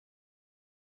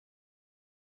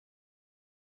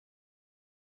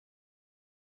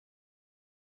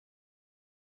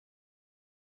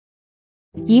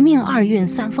一命二运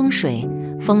三风水，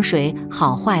风水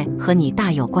好坏和你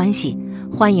大有关系。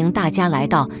欢迎大家来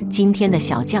到今天的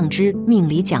小酱汁命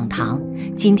理讲堂。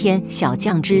今天小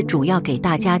酱汁主要给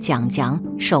大家讲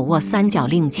手握三角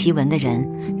令旗纹的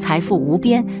人，财富无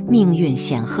边，命运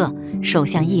显赫。手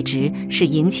相一直是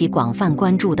引起广泛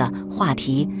关注的话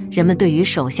题，人们对于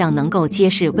手相能够揭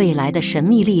示未来的神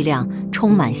秘力量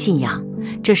充满信仰，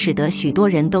这使得许多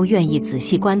人都愿意仔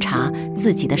细观察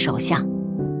自己的手相。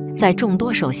在众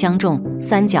多手相中，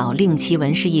三角令旗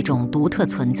纹是一种独特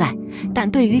存在，但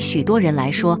对于许多人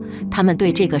来说，他们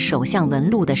对这个手相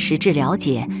纹路的实质了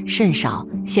解甚少。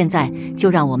现在就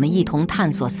让我们一同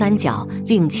探索三角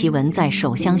令旗纹在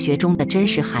手相学中的真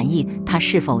实含义，它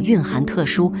是否蕴含特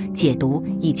殊解读，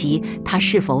以及它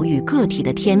是否与个体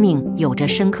的天命有着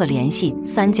深刻联系。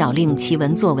三角令旗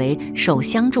纹作为手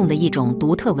相中的一种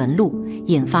独特纹路，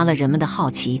引发了人们的好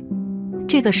奇。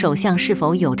这个手相是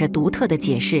否有着独特的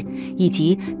解释，以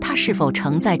及它是否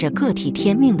承载着个体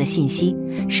天命的信息，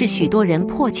是许多人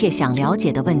迫切想了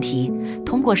解的问题。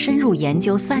通过深入研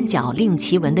究三角令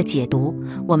旗纹的解读，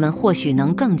我们或许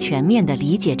能更全面地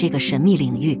理解这个神秘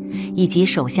领域，以及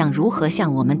手相如何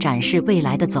向我们展示未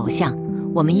来的走向。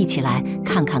我们一起来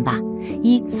看看吧。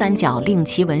三角令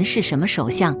旗纹是什么手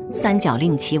相？三角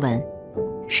令旗纹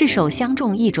是手相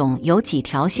中一种由几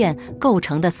条线构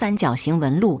成的三角形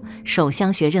纹路。手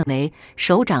相学认为，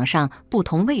手掌上不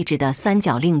同位置的三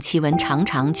角令旗纹常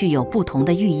常具有不同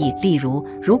的寓意。例如，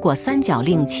如果三角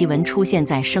令旗纹出现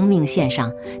在生命线上，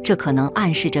这可能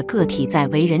暗示着个体在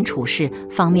为人处事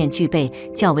方面具备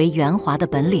较为圆滑的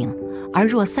本领；而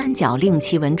若三角令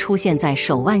旗纹出现在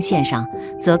手腕线上，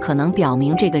则可能表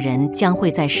明这个人将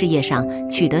会在事业上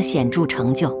取得显著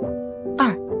成就。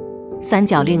三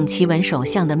角令旗纹手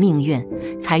相的命运。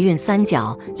财运三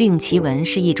角令旗纹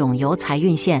是一种由财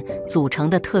运线组成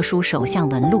的特殊手相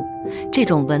纹路，这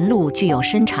种纹路具有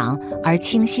深长而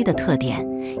清晰的特点，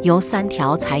由3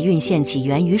条财运线起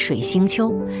源于水星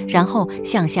丘，然后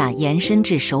向下延伸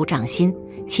至手掌心，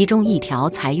其中一条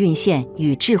财运线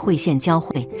与智慧线交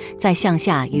汇，再向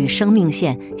下与生命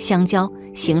线相交，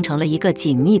形成了一个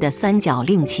紧密的三角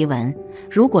令旗纹。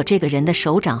如果这个人的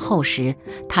手掌厚实、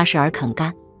踏实而肯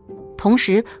干，同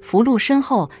时福禄深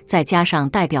厚，再加上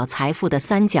代表财富的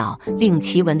三角令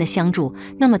旗纹的相助，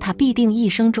那么他必定一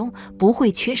生中不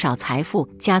会缺少财富，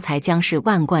家财将是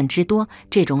万贯之多。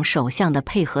这种手相的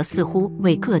配合似乎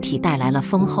为个体带来了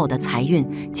丰厚的财运，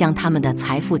将他们的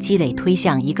财富积累推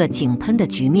向一个井喷的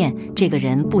局面。这个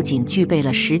人不仅具备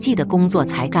了实际的工作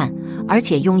才干，而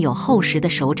且拥有厚实的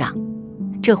手掌，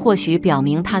这或许表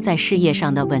明他在事业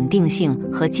上的稳定性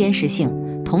和坚实性。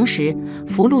同时，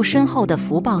福禄深厚的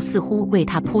福报似乎为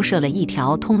他铺设了一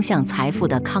条通向财富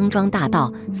的康庄大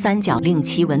道。三角令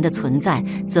旗纹的存在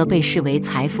则被视为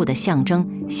财富的象征，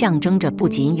象征着不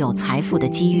仅有财富的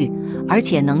机遇，而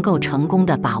且能够成功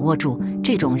地把握住。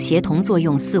这种协同作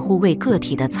用似乎为个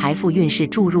体的财富运势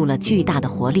注入了巨大的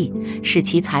活力，使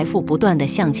其财富不断地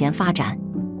向前发展，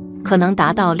可能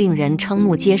达到令人瞠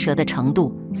目结舌的程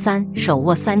度。手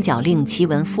握三角令旗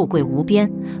纹，富贵无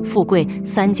边。富贵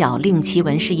三角令旗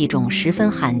纹是一种十分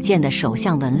罕见的手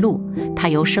相纹路，它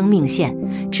由生命线、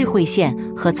智慧线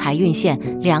和财运线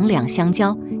两相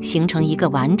交，形成一个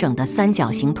完整的三角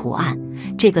形图案。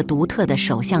这个独特的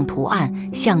手相图案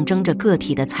象征着个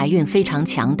体的财运非常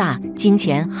强大，金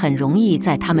钱很容易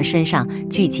在他们身上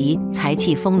聚集，财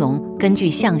气丰隆。根据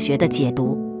相学的解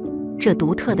读，这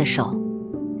独特的手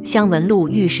相纹路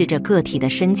预示着个体的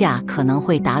身价可能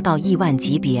会达到亿万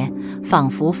级别，仿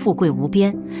佛富贵无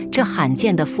边。这罕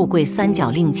见的富贵三角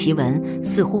令旗纹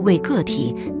似乎为个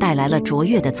体带来了卓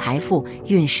越的财富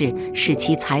运势，使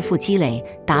其财富积累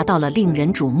达到了令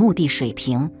人瞩目的水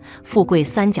平。富贵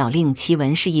三角令旗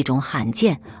纹是一种罕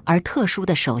见而特殊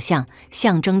的手相，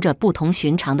象征着不同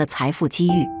寻常的财富机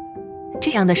遇。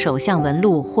这样的手相纹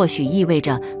路或许意味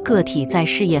着个体在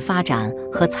事业发展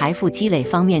和财富积累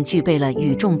方面具备了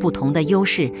与众不同的优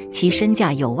势，其身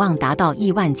价有望达到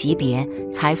亿万级别，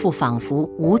财富仿佛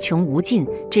无穷无尽。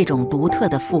这种独特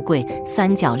的富贵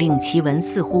三角令旗纹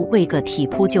似乎为个体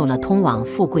铺就了通往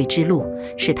富贵之路，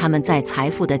使他们在财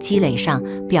富的积累上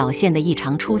表现得异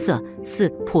常出色。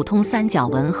普通三角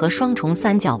纹和双重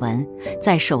三角纹。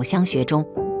在手相学中，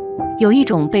有一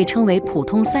种被称为普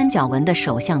通三角纹的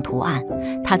手相图案，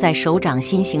它在手掌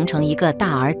心形成一个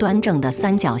大而端正的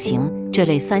三角形。这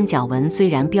类三角纹虽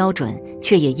然标准，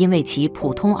却也因为其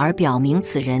普通而表明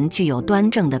此人具有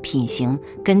端正的品行。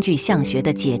根据相学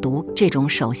的解读，这种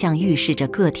手相预示着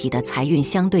个体的财运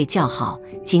相对较好，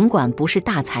尽管不是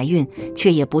大财运，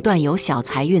却也不断有小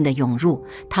财运的涌入。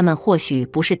他们或许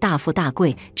不是大富大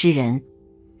贵之人，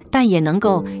但也能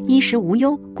够衣食无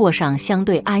忧，过上相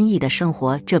对安逸的生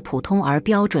活。这普通而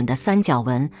标准的三角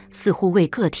纹似乎为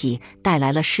个体带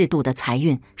来了适度的财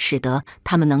运，使得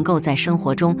他们能够在生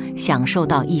活中享受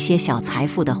到一些小财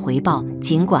富的回报。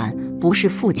尽管不是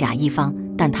富甲一方，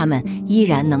但他们依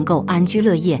然能够安居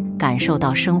乐业，感受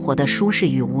到生活的舒适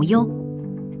与无忧。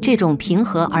这种平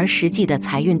和而实际的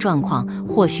财运状况，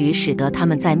或许使得他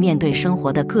们在面对生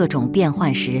活的各种变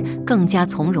幻时更加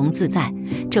从容自在。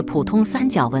这普通三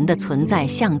角纹的存在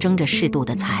象征着适度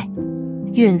的财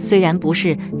运，虽然不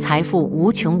是财富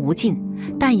无穷无尽，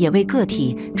但也为个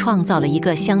体创造了一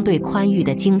个相对宽裕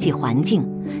的经济环境。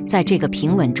在这个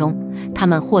平稳中，他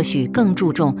们或许更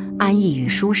注重安逸与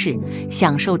舒适，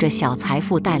享受着小财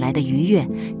富带来的愉悦。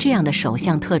这样的手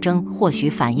相特征或许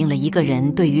反映了一个人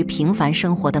对于平凡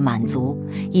生活的满足，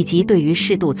以及对于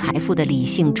适度财富的理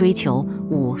性追求。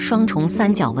5. 双重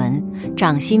三角纹，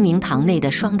掌心明堂内的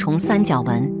双重三角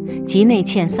纹及内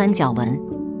嵌三角纹，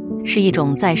是一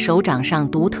种在手掌上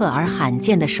独特而罕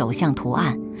见的手相图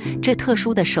案。这特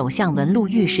殊的手相纹路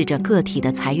预示着个体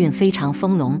的财运非常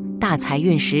丰隆，大财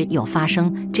运时有发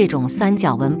生。这种三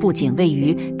角纹不仅位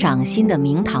于掌心的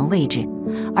明堂位置，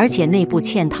而且内部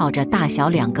嵌套着大小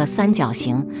2个三角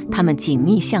形，它们紧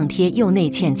密相贴又内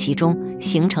嵌其中，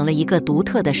形成了一个独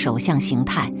特的手相形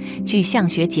态。据相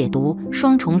学解读，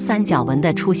双重三角纹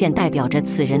的出现代表着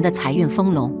此人的财运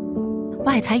丰隆，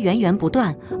外财源源不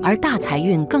断，而大财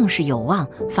运更是有望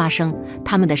发生。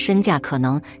他们的身价可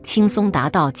能轻松达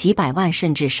到几百万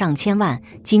甚至上千万，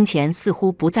金钱似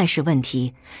乎不再是问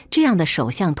题。这样的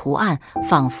手相图案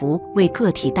仿佛为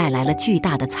个体带来了巨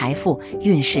大的财富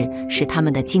运势，使他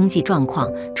们的经济状况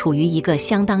处于一个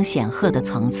相当显赫的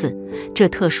层次。这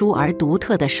特殊而独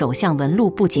特的手相纹路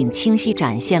不仅清晰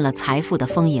展现了财富的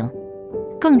丰盈，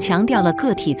更强调了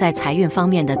个体在财运方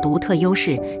面的独特优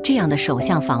势。这样的手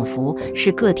相仿佛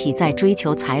是个体在追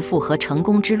求财富和成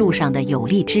功之路上的有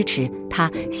力支持，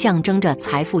它象征着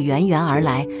财富源源而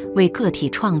来，为个体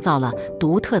创造了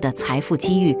独特的财富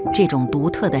机遇。这种独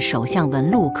特的手相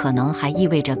纹路可能还意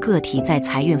味着个体在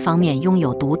财运方面拥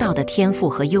有独到的天赋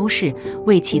和优势，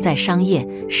为其在商业、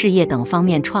事业等方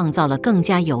面创造了更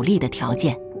加有利的条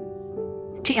件。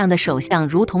这样的手相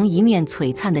如同一面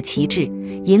璀璨的旗帜，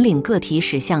引领个体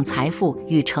驶向财富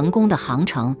与成功的航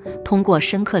程。通过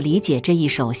深刻理解这一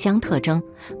手相特征，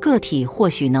个体或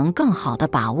许能更好地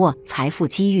把握财富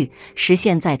机遇，实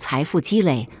现在财富积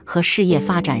累和事业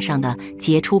发展上的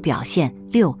杰出表现。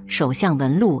6. 手相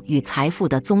纹路与财富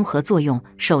的综合作用。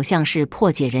手相是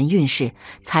破解人运势、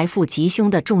财富吉凶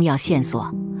的重要线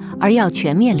索，而要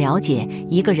全面了解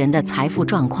一个人的财富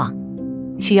状况，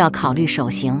需要考虑手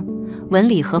型、纹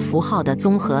理和符号的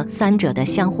综合，三者的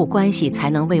相互关系才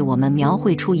能为我们描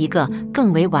绘出一个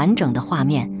更为完整的画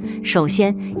面。首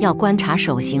先要观察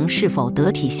手型是否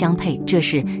得体相配，这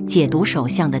是解读手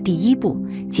相的第一步。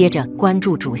接着关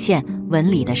注主线纹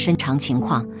理的伸长情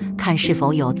况，看是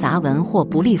否有杂纹或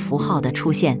不利符号的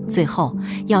出现。最后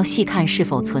要细看是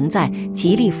否存在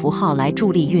吉利符号来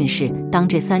助力运势。当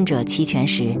这三者齐全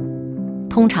时，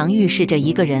通常预示着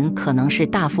一个人可能是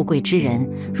大富贵之人，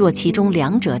若其中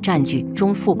两者占据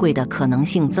中，富贵的可能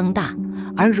性增大；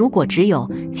而如果只有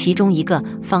其中一个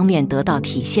方面得到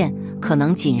体现，可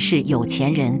能仅是有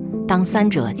钱人。当三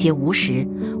者皆无时，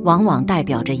往往代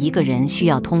表着一个人需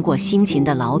要通过辛勤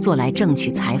的劳作来挣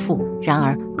取财富。然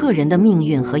而，个人的命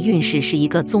运和运势是一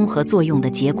个综合作用的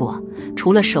结果，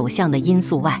除了手相的因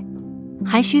素外，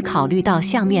还需考虑到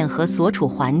相面和所处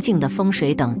环境的风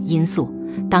水等因素。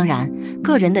当然，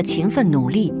个人的勤奋努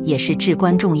力也是至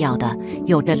关重要的。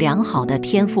有着良好的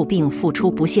天赋并付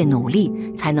出不懈努力，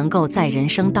才能够在人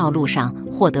生道路上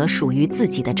获得属于自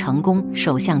己的成功。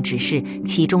手相只是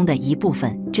其中的一部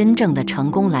分，真正的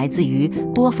成功来自于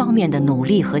多方面的努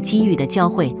力和机遇的交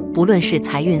汇。不论是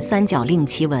财运三角令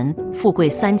旗纹、富贵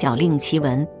三角令旗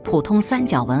纹、普通三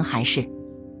角纹还是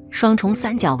双重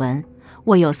三角纹，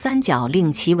握有三角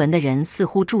令旗纹的人似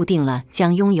乎注定了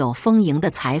将拥有丰盈的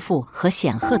财富和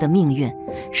显赫的命运。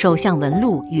手相纹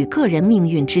路与个人命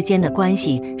运之间的关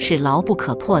系是牢不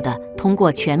可破的。通过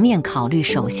全面考虑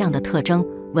手相的特征、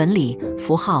纹理、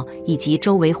符号以及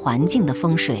周围环境的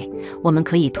风水，我们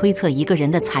可以推测一个人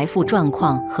的财富状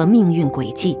况和命运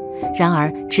轨迹。然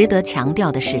而，值得强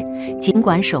调的是，尽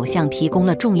管手相提供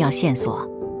了重要线索，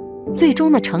最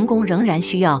终的成功仍然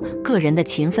需要个人的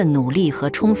勤奋努力和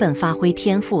充分发挥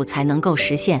天赋才能够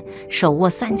实现。手握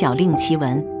三角令旗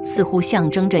纹似乎象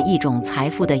征着一种财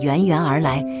富的源源而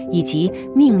来，以及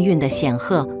命运的显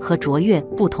赫和卓越。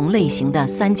不同类型的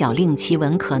三角令旗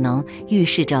纹可能预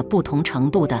示着不同程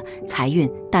度的财运，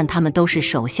但它们都是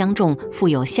手相中富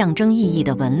有象征意义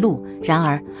的纹路。然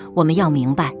而，我们要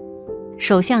明白，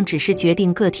手相只是决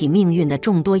定个体命运的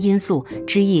众多因素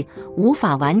之一，无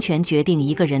法完全决定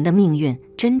一个人的命运。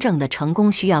真正的成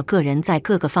功需要个人在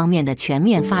各个方面的全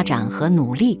面发展和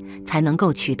努力才能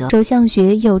够取得。手相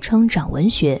学又称掌纹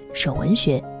学、手纹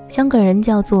学，香港人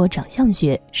叫做掌相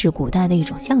学，是古代的一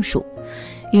种相术，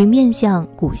与面相、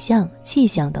骨相、气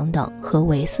相等等合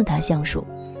为4大相术。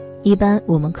一般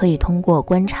我们可以通过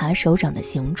观察手掌的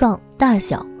形状、大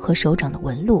小和手掌的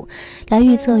纹路来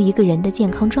预测一个人的健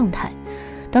康状态、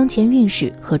当前运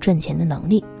势和赚钱的能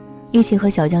力。一起和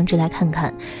小酱汁来看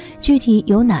看具体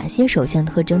有哪些手相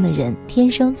特征的人天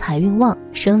生财运旺，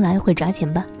生来会抓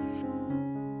钱吧。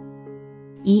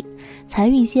1. 财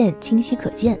运线清晰可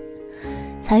见。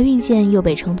财运线又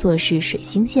被称作是水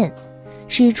星线，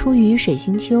是出于水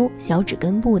星丘小指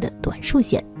根部的短竖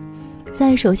线。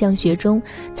在手相学中，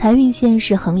财运线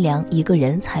是衡量一个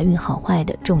人财运好坏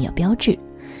的重要标志，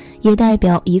也代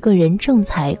表一个人正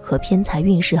财和偏财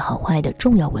运势好坏的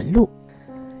重要纹路。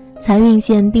财运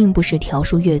线并不是条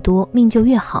数越多命就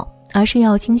越好，而是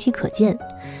要清晰可见，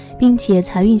并且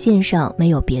财运线上没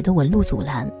有别的纹路阻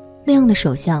拦，那样的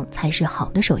手相才是好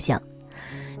的手相。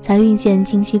财运线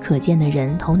清晰可见的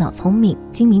人头脑聪明、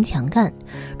精明强干，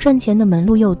赚钱的门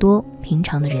路又多，平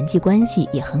常的人际关系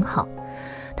也很好。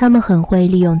他们很会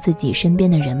利用自己身边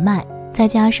的人脉，再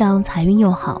加上财运又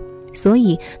好，所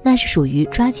以那是属于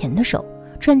抓钱的手，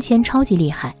赚钱超级厉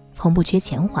害，从不缺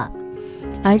钱花。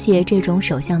而且这种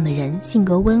手相的人性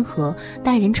格温和，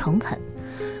待人诚恳，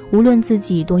无论自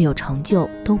己多有成就，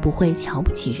都不会瞧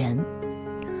不起人。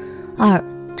2.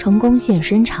 成功线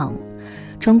伸长。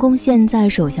成功线在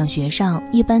手相学上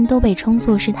一般都被称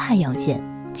作是太阳线，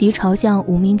即朝向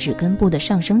无名指根部的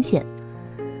上升线。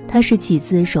它是起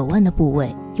自手腕的部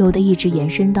位，有的一直延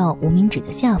伸到无名指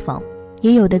的下方，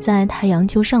也有的在太阳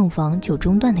丘上方就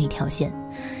中断的一条线。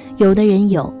有的人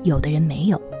有，有的人没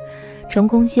有。成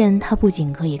功线它不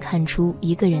仅可以看出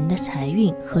一个人的财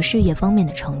运和事业方面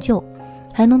的成就，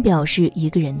还能表示一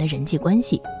个人的人际关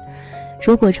系。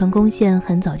如果成功线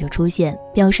很早就出现，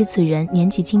表示此人年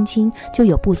纪轻轻就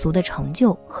有不俗的成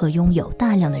就和拥有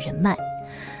大量的人脉。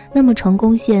那么成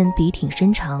功线笔挺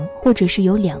伸长，或者是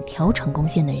有2条成功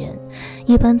线的人，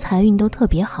一般财运都特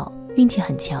别好，运气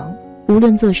很强，无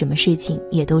论做什么事情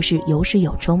也都是有始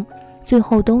有终，最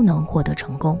后都能获得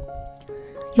成功。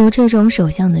有这种手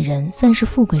相的人算是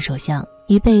富贵手相，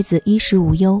一辈子衣食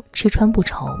无忧，吃穿不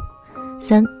愁。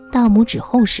3. 大拇指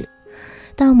厚实。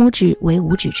大拇指为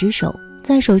五指之首，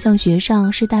在手相学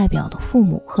上是代表的父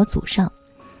母和祖上。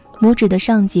拇指的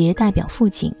上节代表父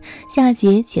亲，下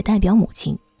节且代表母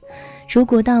亲。如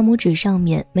果大拇指上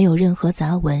面没有任何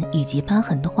杂纹以及疤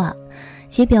痕的话，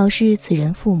且表示此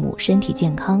人父母身体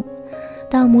健康。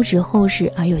大拇指厚实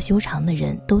而又修长的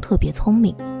人都特别聪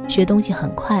明，学东西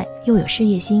很快，又有事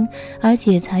业心，而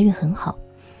且财运很好，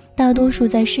大多数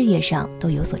在事业上都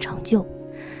有所成就。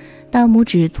大拇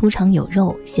指粗长有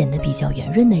肉，显得比较圆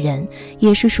润的人，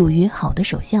也是属于好的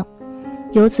手相。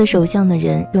有此手相的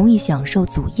人容易享受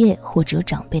祖业或者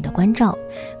长辈的关照，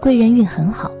贵人运很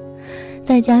好。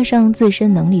再加上自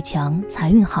身能力强，财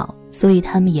运好，所以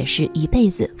他们也是一辈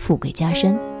子富贵加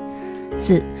身。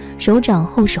4. 手掌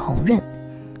厚实红润。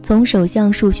从手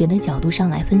相数学的角度上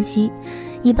来分析，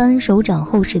一般手掌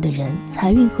厚实的人，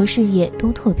财运和事业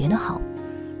都特别的好，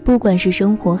不管是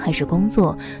生活还是工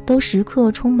作，都时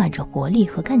刻充满着活力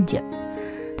和干劲儿。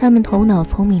他们头脑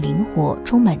聪明灵活，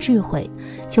充满智慧，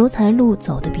求财路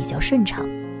走得比较顺畅。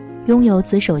拥有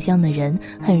此手相的人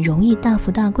很容易大富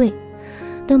大贵。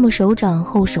那么手掌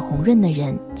厚实红润的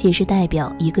人，既是代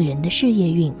表一个人的事业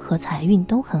运和财运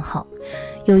都很好，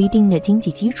有一定的经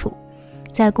济基础，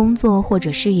在工作或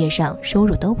者事业上收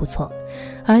入都不错，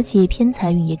而且偏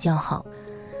财运也较好，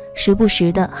时不时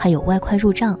的还有外快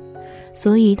入账，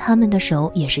所以他们的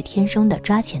手也是天生的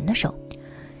抓钱的手。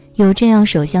有这样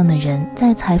手相的人，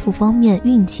在财富方面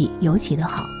运气尤其的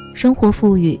好，生活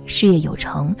富裕，事业有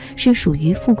成，是属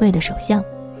于富贵的手相。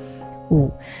5.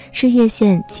 事业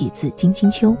线起自金星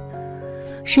丘。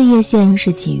事业线是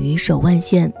起于手腕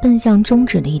线奔向中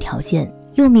指的一条线，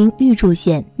又名玉柱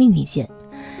线、命运线。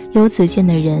有此线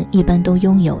的人一般都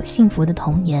拥有幸福的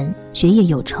童年，学业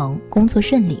有成，工作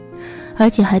顺利，而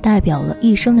且还代表了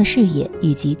一生的事业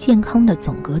以及健康的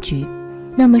总格局。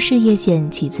那么事业线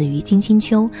起自于金星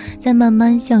丘，再慢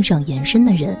慢向上延伸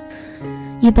的人，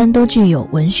一般都具有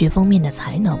文学方面的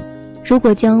才能，如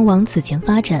果将往此前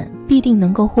发展，必定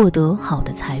能够获得好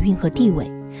的财运和地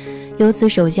位。有此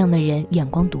手相的人眼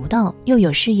光独到，又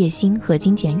有事业心和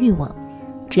金钱欲望，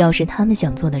只要是他们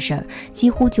想做的事儿，几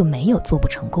乎就没有做不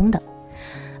成功的。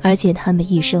而且他们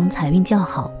一生财运较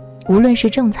好，无论是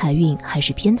正财运还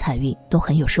是偏财运都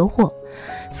很有收获，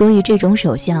所以这种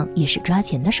手相也是抓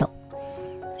钱的手。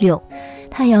6.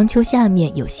 太阳丘下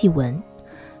面有细纹。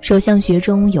手相学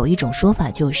中有一种说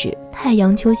法，就是太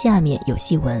阳丘下面有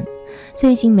细纹，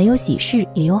最近没有喜事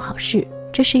也有好事，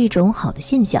这是一种好的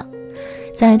现象。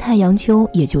在太阳丘，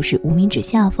也就是无名指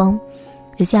下方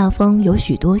的下方有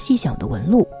许多细小的纹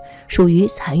路，属于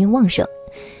财运旺盛、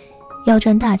要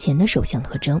赚大钱的手相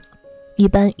特征。一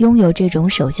般拥有这种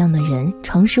手相的人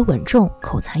诚实稳重，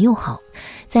口才又好，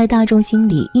在大众心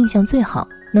里印象最好，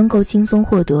能够轻松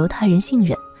获得他人信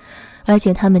任。而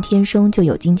且他们天生就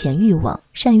有金钱欲望，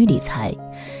善于理财，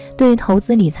对投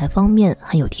资理财方面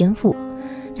很有天赋，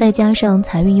再加上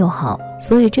财运又好，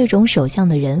所以这种手相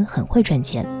的人很会赚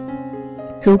钱。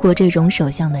如果这种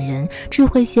手相的人智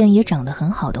慧线也长得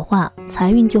很好的话，财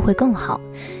运就会更好，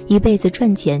一辈子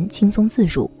赚钱轻松自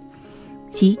如。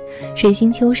7. 水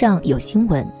星丘上有星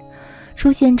纹。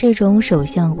出现这种手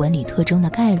相纹理特征的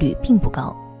概率并不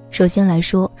高。首先来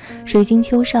说，水星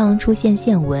丘上出现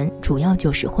线纹主要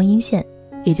就是婚姻线，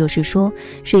也就是说，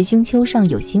水星丘上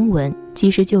有星纹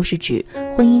其实就是指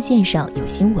婚姻线上有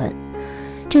星纹。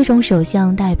这种手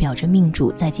相代表着命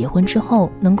主在结婚之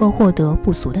后能够获得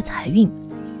不俗的财运，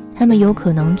他们有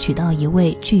可能娶到一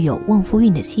位具有旺夫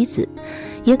运的妻子，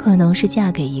也可能是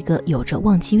嫁给一个有着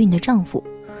旺妻运的丈夫。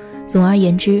总而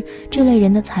言之，这类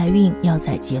人的财运要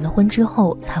在结了婚之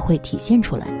后才会体现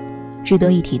出来。值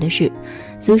得一提的是，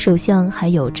此手相还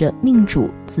有着命主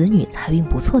子女财运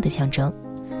不错的象征。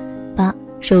8.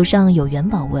 手上有元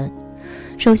宝纹。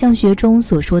手相学中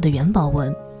所说的元宝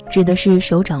纹，指的是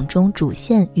手掌中主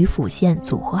线与辅线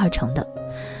组合而成的，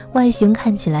外形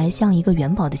看起来像一个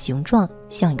元宝的形状，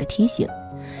像一个梯形。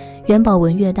元宝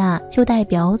纹越大，就代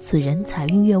表此人财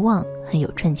运越旺，很有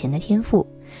赚钱的天赋。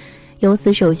有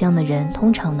此手相的人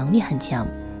通常能力很强，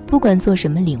不管做什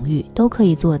么领域都可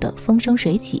以做得风生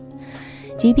水起，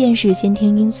即便是先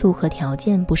天因素和条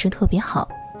件不是特别好，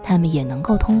他们也能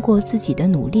够通过自己的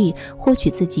努力获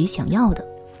取自己想要的。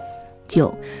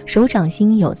9. 手掌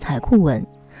心有财库纹。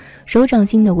手掌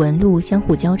心的纹路相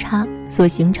互交叉所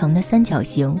形成的三角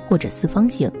形或者四方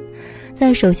形，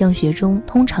在手相学中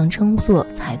通常称作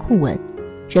财库纹。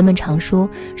人们常说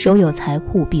手有财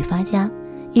库必发家，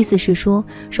意思是说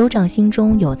手掌心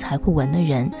中有财库纹的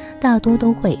人大多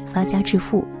都会发家致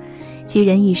富，其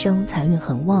人一生财运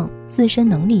很旺，自身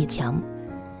能力强，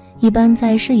一般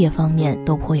在事业方面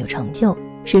都颇有成就，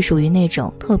是属于那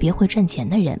种特别会赚钱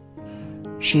的人。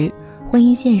10. 婚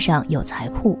姻线上有财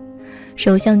库。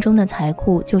手相中的财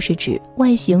库就是指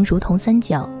外形如同三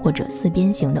角或者四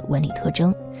边形的纹理特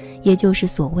征，也就是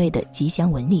所谓的吉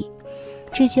祥纹理。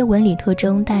这些纹理特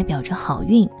征代表着好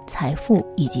运、财富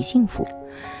以及幸福。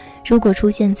如果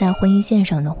出现在婚姻线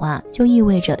上的话，就意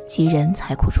味着其人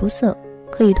财库出色，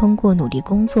可以通过努力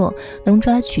工作能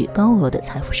抓取高额的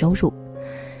财富收入。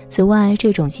此外，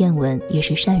这种线纹也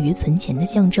是善于存钱的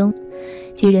象征，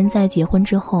其人在结婚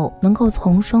之后能够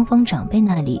从双方长辈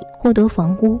那里获得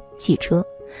房屋、汽车，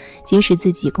即使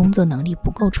自己工作能力不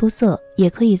够出色，也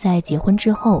可以在结婚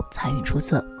之后财运出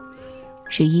色。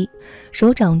11.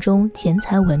 手掌中钱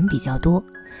财纹比较多，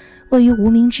位于无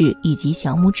名指以及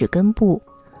小拇指根部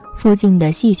附近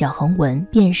的细小横纹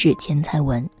便是钱财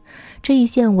纹。这一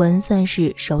线纹算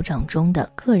是手掌中的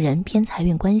个人偏财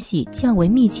运关系较为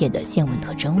密切的线纹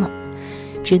特征了。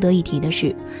值得一提的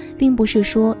是，并不是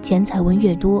说钱财纹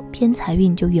越多，偏财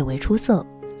运就越为出色。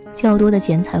较多的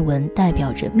钱财纹代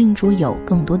表着命主有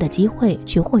更多的机会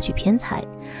去获取偏财，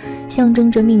象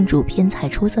征着命主偏财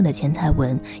出色的钱财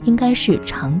纹应该是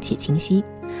长且清晰，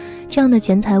这样的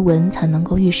钱财纹才能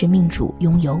够预示命主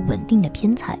拥有稳定的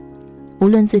偏财，无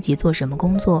论自己做什么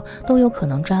工作都有可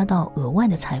能抓到额外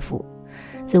的财富。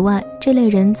此外，这类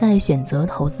人在选择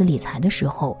投资理财的时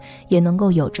候也能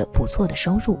够有着不错的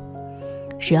收入。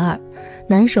12.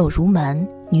 男手如蛮，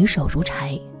女手如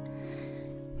柴。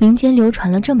民间流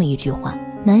传了这么一句话，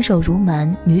男手如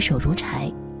蛮，女手如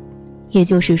柴，也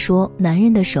就是说，男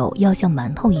人的手要像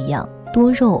馒头一样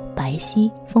多肉白皙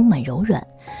丰满柔软，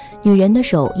女人的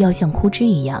手要像枯枝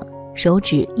一样手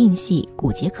指硬细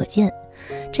骨节可见，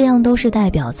这样都是代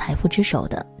表财富之手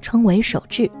的，称为手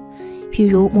质。譬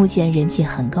如目前人气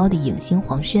很高的影星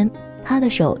黄轩，他的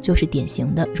手就是典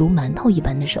型的如馒头一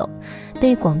般的手，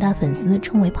被广大粉丝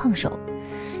称为胖手。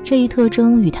这一特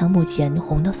征与他目前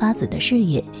红得发紫的事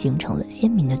业形成了鲜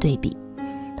明的对比。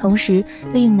同时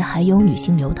对应的还有女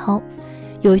星刘涛，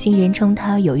有心人称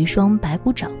她有一双白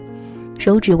骨爪，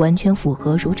手指完全符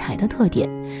合如柴的特点，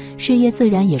事业自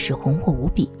然也是红火无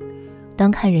比。当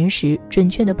看人时，准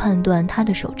确地判断他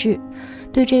的手质，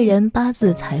对这人八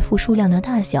字财富数量的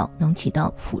大小能起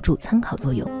到辅助参考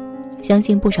作用。相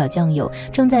信不少酱友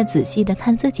正在仔细地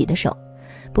看自己的手，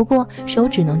不过手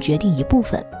只能决定一部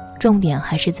分，重点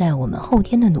还是在我们后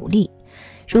天的努力。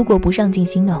如果不上进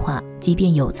心的话，即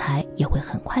便有财也会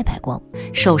很快败光。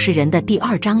手是人的第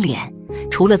二张脸，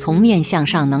除了从面相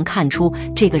上能看出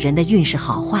这个人的运势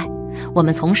好坏，我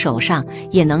们从手上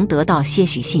也能得到些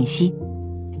许信息。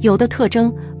有的特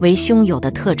征为凶，有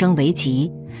的特征为吉，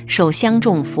手相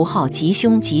中符号吉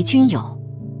凶吉均有。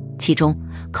其中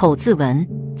口字纹、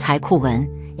财库纹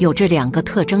有这2个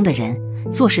特征的人，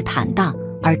做事坦荡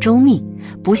而周密，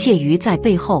不屑于在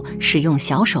背后使用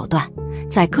小手段，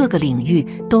在各个领域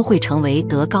都会成为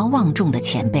德高望重的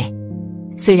前辈。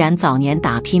虽然早年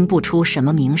打拼不出什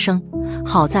么名声，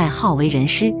好在好为人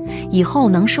师，以后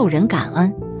能受人感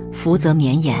恩，福泽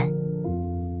绵延。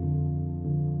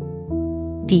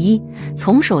第一，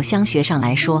从手相学上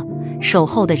来说，手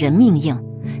厚的人命硬，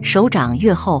手掌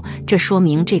越厚，这说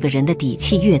明这个人的底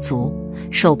气越足。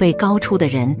手背高出的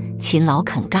人勤劳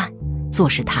肯干，做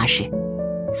事踏实。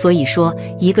所以说，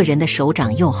一个人的手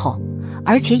掌又厚，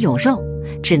而且有肉，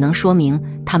只能说明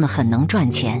他们很能赚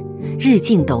钱，日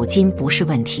进斗金不是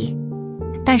问题。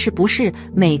但是不是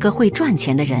每个会赚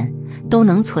钱的人都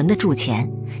能存得住钱，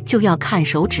就要看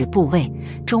手指部位，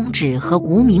中指和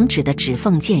无名指的指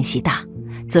缝间隙大，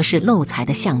则是漏财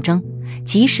的象征，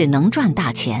即使能赚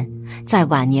大钱，在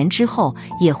晚年之后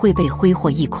也会被挥霍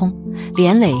一空，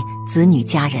连累子女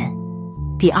家人。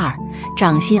第二，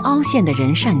掌心凹陷的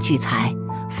人善聚财，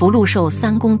福禄寿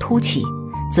3宫凸起，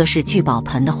则是聚宝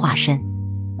盆的化身。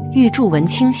玉柱纹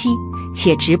清晰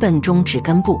且直奔中指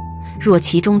根部，若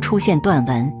其中出现断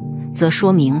纹，则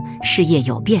说明事业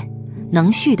有变，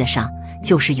能续得上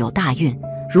就是有大运，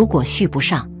如果续不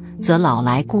上，则老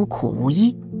来孤苦无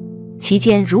依。其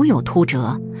间如有凸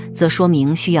折，则说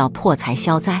明需要破财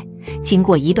消灾，经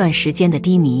过一段时间的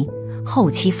低迷，后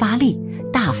期发力，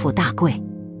大富大贵。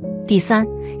第三，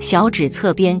小指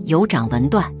侧边有掌纹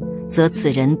断，则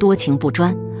此人多情不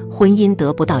专，婚姻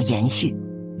得不到延续。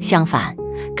相反，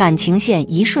感情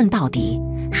线一顺到底，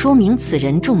说明此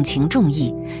人重情重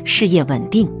义，事业稳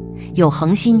定，有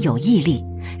恒心有毅力，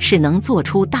是能做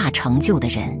出大成就的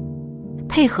人。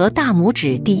配合大拇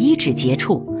指第一指节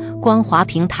处，光滑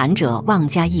平坦者旺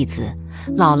家一子，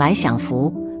老来享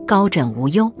福，高枕无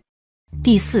忧。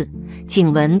第四，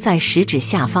颈纹在食指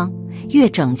下方，越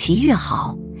整齐越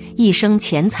好，一生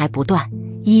钱财不断，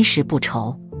衣食不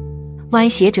愁。歪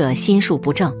斜者心术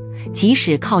不正，即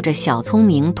使靠着小聪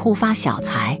明突发小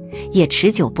财，也持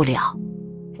久不了。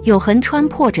有痕穿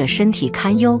破者身体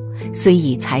堪忧，虽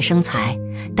以财生财，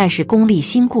但是功利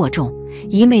心过重，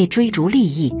一昧追逐利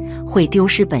益，会丢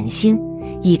失本心，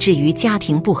以至于家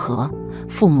庭不和，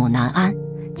父母难安，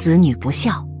子女不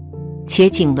孝。且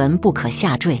颈纹不可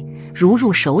下坠，如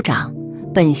入手掌，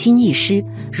本心一失，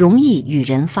容易与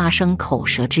人发生口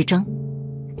舌之争。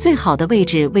最好的位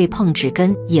置未碰指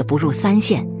根，也不入3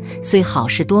线，虽好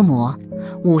事多磨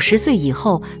，50岁以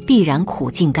后必然苦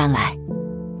尽甘来。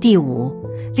第五，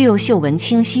六绣纹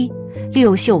清晰，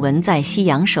六绣纹在西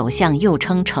洋手相又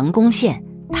称成功线、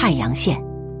太阳线，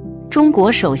中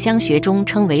国手相学中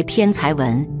称为偏财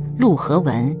纹、禄合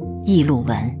纹、异禄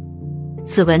纹。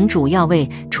此纹主要为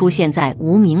出现在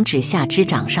无名指下之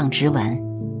掌上直纹，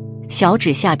小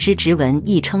指下之直纹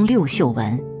亦称六绣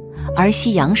纹，而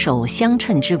西洋手相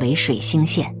称之为水星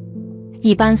线。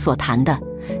一般所谈的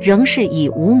仍是以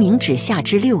无名指下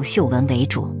之六绣纹为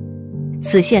主。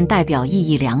此线代表意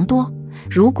义良多，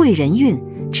如贵人运、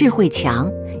智慧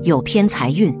强、有偏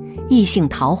财运、异性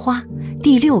桃花、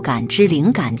第六感之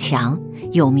灵感强、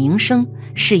有名声、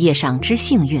事业上之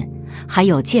幸运，还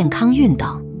有健康运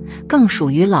等，更属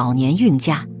于老年运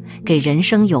家，给人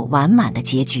生有完满的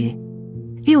结局。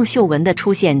六绣纹的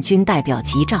出现均代表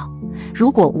吉兆，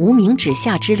如果无名指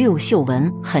下之六绣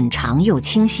纹很长又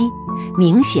清晰、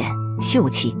明显、秀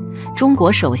气，中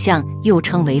国手相又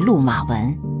称为禄马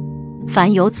纹。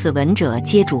凡有此纹者，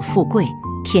皆主富贵，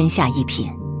天下一品。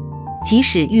即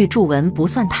使玉柱纹不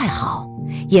算太好，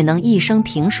也能一生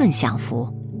平顺享福。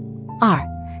二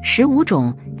，15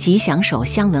种吉祥手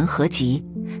相纹合集，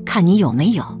看你有没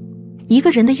有。一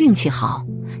个人的运气好，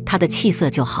他的气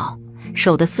色就好，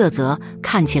手的色泽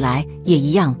看起来也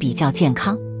一样比较健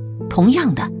康。同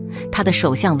样的，他的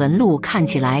手相纹路看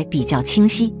起来比较清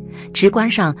晰，直观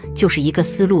上就是一个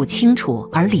思路清楚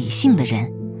而理性的人。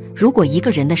如果一个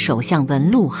人的手相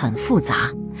纹路很复杂，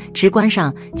直观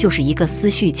上就是一个思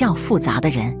绪较复杂的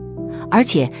人，而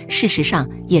且事实上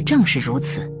也正是如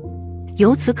此。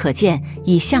由此可见，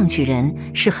以相取人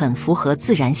是很符合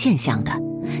自然现象的，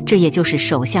这也就是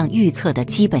手相预测的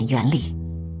基本原理。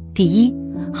第一，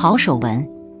好手纹。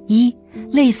一，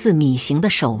类似米形的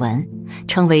手纹，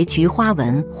称为菊花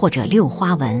纹或者六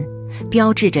花纹，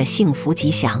标志着幸福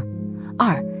吉祥。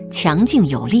二，强劲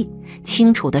有力、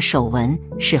清楚的手纹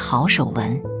是好手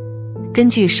纹。根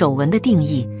据手纹的定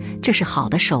义，这是好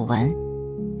的手纹。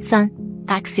3.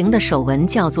 X 型的手纹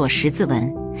叫做十字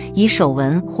纹，以手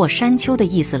纹或山丘的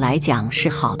意思来讲是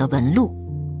好的纹路。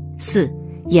4.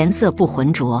 颜色不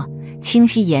浑浊，清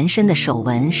晰延伸的手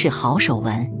纹是好手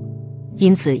纹，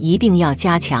因此一定要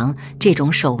加强这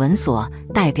种手纹所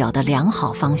代表的良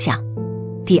好方向。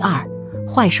第二，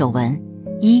坏手纹。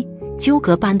1. 纠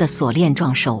葛般的锁链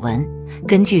状手纹，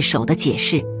根据手的解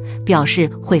释，表示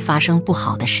会发生不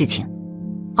好的事情。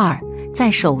2. 在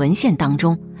手纹线当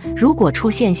中，如果出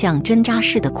现像针扎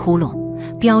式的窟窿，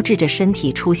标志着身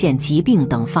体出现疾病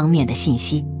等方面的信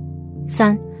息。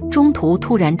3. 中途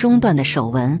突然中断的手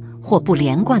纹或不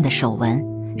连贯的手纹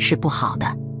是不好的，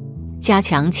加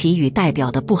强其与代表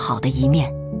的不好的一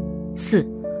面。4.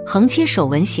 横切手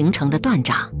纹形成的断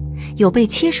掌，有被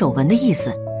切手纹的意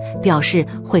思，表示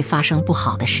会发生不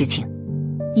好的事情。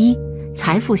1.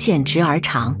 财富线直而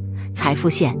长。财富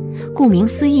线顾名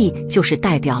思义就是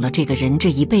代表了这个人这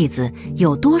一辈子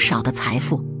有多少的财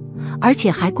富，而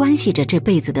且还关系着这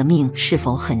辈子的命是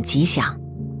否很吉祥。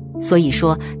所以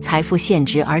说财富线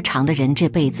直而长的人这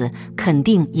辈子肯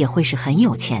定也会是很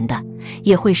有钱的，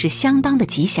也会是相当的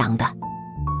吉祥的。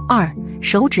2.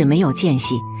 手指没有间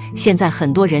隙。现在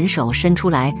很多人手伸出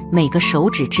来，每个手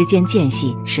指之间间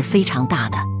隙是非常大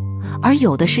的，而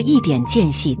有的是一点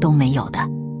间隙都没有的。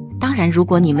当然如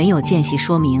果你没有间隙，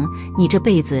说明你这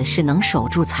辈子是能守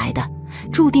住财的，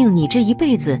注定你这一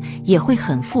辈子也会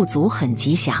很富足很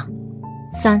吉祥。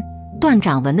3. 断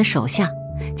掌纹的手相。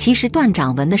其实断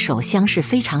掌纹的手相是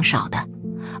非常少的，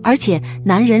而且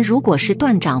男人如果是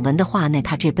断掌纹的话，那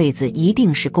他这辈子一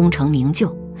定是功成名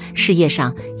就，事业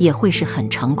上也会是很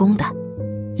成功的，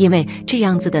因为这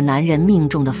样子的男人命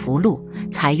中的福禄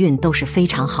财运都是非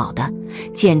常好的，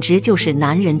简直就是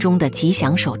男人中的吉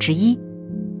祥手之一。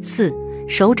4.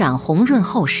 手掌红润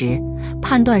厚实。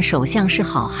判断手相是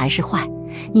好还是坏，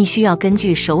你需要根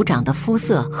据手掌的肤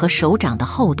色和手掌的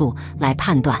厚度来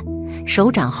判断。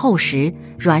手掌厚实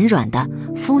软软的，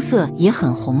肤色也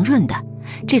很红润的，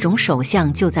这种手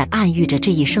相就在暗喻着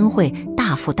这一生会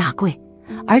大富大贵，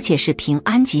而且是平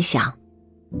安吉祥。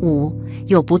5.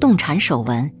 有不动产手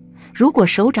纹。如果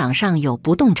手掌上有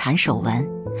不动产手纹，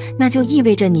那就意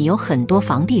味着你有很多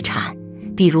房地产，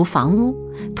比如房屋、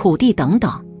土地等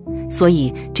等，所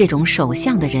以这种手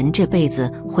相的人这辈子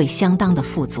会相当的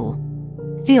富足。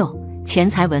6. 钱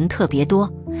财纹特别多。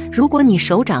如果你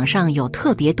手掌上有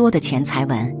特别多的钱财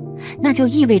纹，那就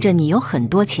意味着你有很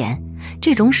多钱，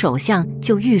这种手相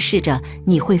就预示着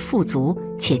你会富足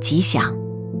且吉祥。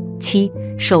7.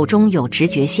 手中有直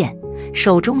觉线。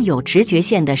手中有直觉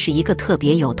线的是一个特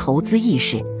别有投资意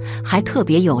识，还特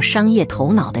别有商业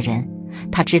头脑的人，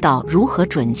他知道如何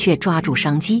准确抓住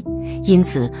商机，因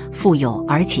此富有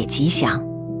而且吉祥。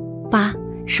8.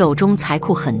 手中财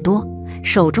库很多。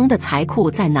手中的财库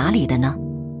在哪里的呢？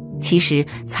其实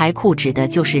财库指的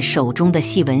就是手中的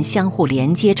细纹相互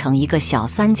连接成一个小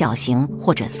三角形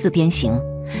或者四边形，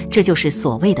这就是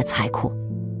所谓的财库。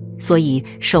所以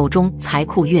手中财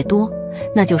库越多，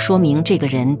那就说明这个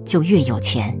人就越有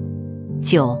钱。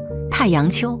9. 太阳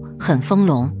丘很丰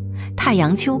隆。太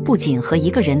阳丘不仅和一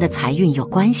个人的财运有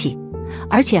关系，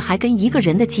而且还跟一个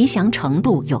人的吉祥程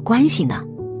度有关系呢。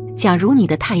假如你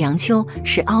的太阳丘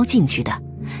是凹进去的，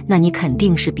那你肯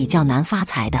定是比较难发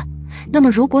财的。那么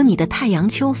如果你的太阳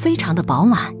丘非常的饱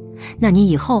满，那你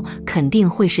以后肯定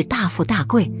会是大富大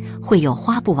贵，会有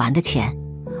花不完的钱，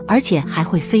而且还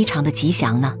会非常的吉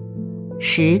祥呢。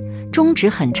10. 中指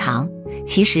很长。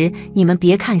其实你们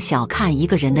别看小看一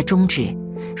个人的中指，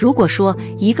如果说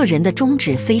一个人的中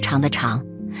指非常的长，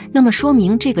那么说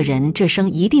明这个人这生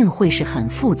一定会是很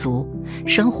富足，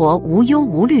生活无忧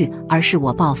无虑，而是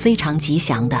我报非常吉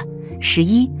祥的。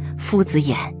11. 夫子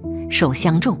眼。手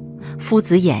相重。夫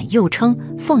子眼又称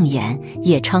凤眼，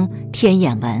也称天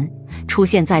眼纹，出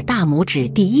现在大拇指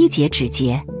第一节指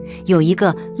节，有一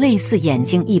个类似眼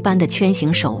睛一般的圈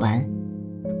形手纹。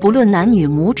不论男女，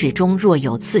拇指中若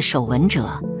有次手纹者，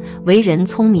为人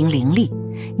聪明伶俐，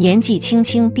年纪轻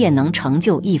轻便能成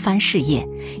就一番事业，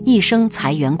一生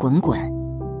财源滚滚。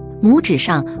拇指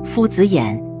上夫子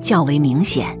眼较为明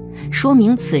显，说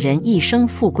明此人一生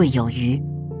富贵有余。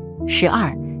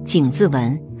12. 井字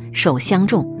纹。手相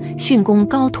重，巽宫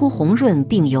高凸红润，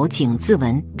并有井字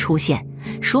纹出现，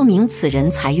说明此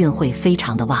人财运会非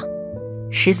常的旺。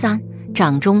13.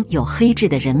 掌中有黑痣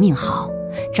的人命好。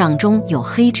掌中有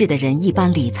黑痣的人一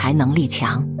般理财能力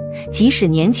强，即使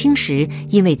年轻时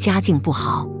因为家境不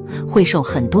好，会受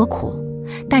很多苦，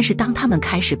但是当他们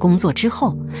开始工作之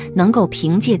后，能够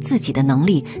凭借自己的能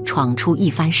力闯出一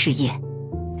番事业。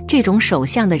这种手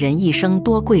相的人一生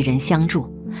多贵人相助，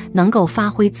能够发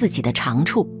挥自己的长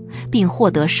处，并获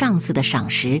得上司的赏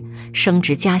识，升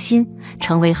职加薪，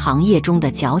成为行业中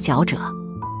的佼佼者。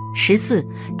14.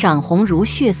 长红如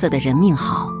血色的人命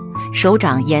好，手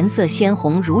掌颜色鲜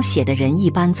红如血的人一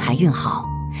般财运好，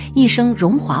一生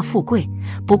荣华富贵。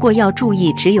不过要注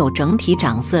意，只有整体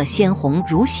长色鲜红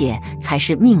如血才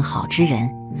是命好之人，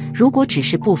如果只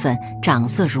是部分长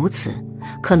色如此，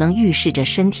可能预示着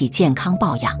身体健康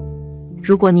抱恙。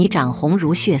如果你长红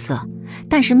如血色，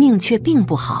但是命却并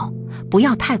不好，不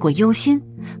要太过忧心，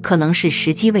可能是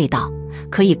时机未到，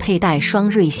可以佩戴双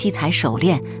瑞吸财手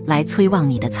链来催旺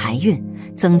你的财运，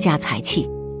增加财气。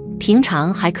平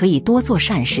常还可以多做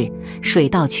善事，水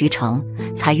到渠成，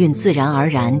财运自然而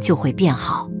然就会变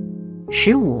好。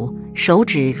15. 手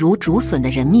指如竹笋的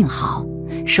人命好，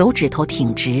手指头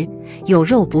挺直，有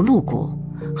肉不露骨，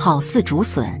好似竹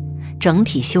笋，整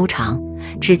体修长，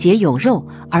指节有肉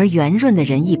而圆润的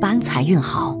人一般财运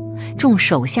好。中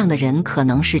手相的人可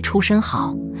能是出身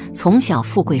好，从小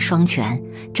富贵双全，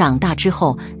长大之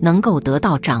后能够得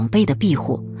到长辈的庇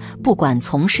护，不管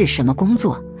从事什么工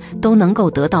作，都能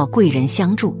够得到贵人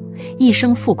相助，一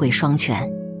生富贵双全。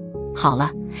好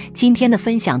了，今天的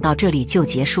分享到这里就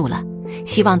结束了，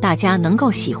希望大家能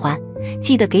够喜欢，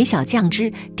记得给小酱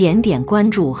汁点点关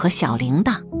注和小铃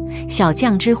铛，小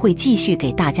酱汁会继续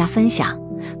给大家分享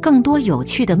更多有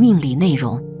趣的命理内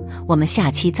容，我们下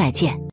期再见。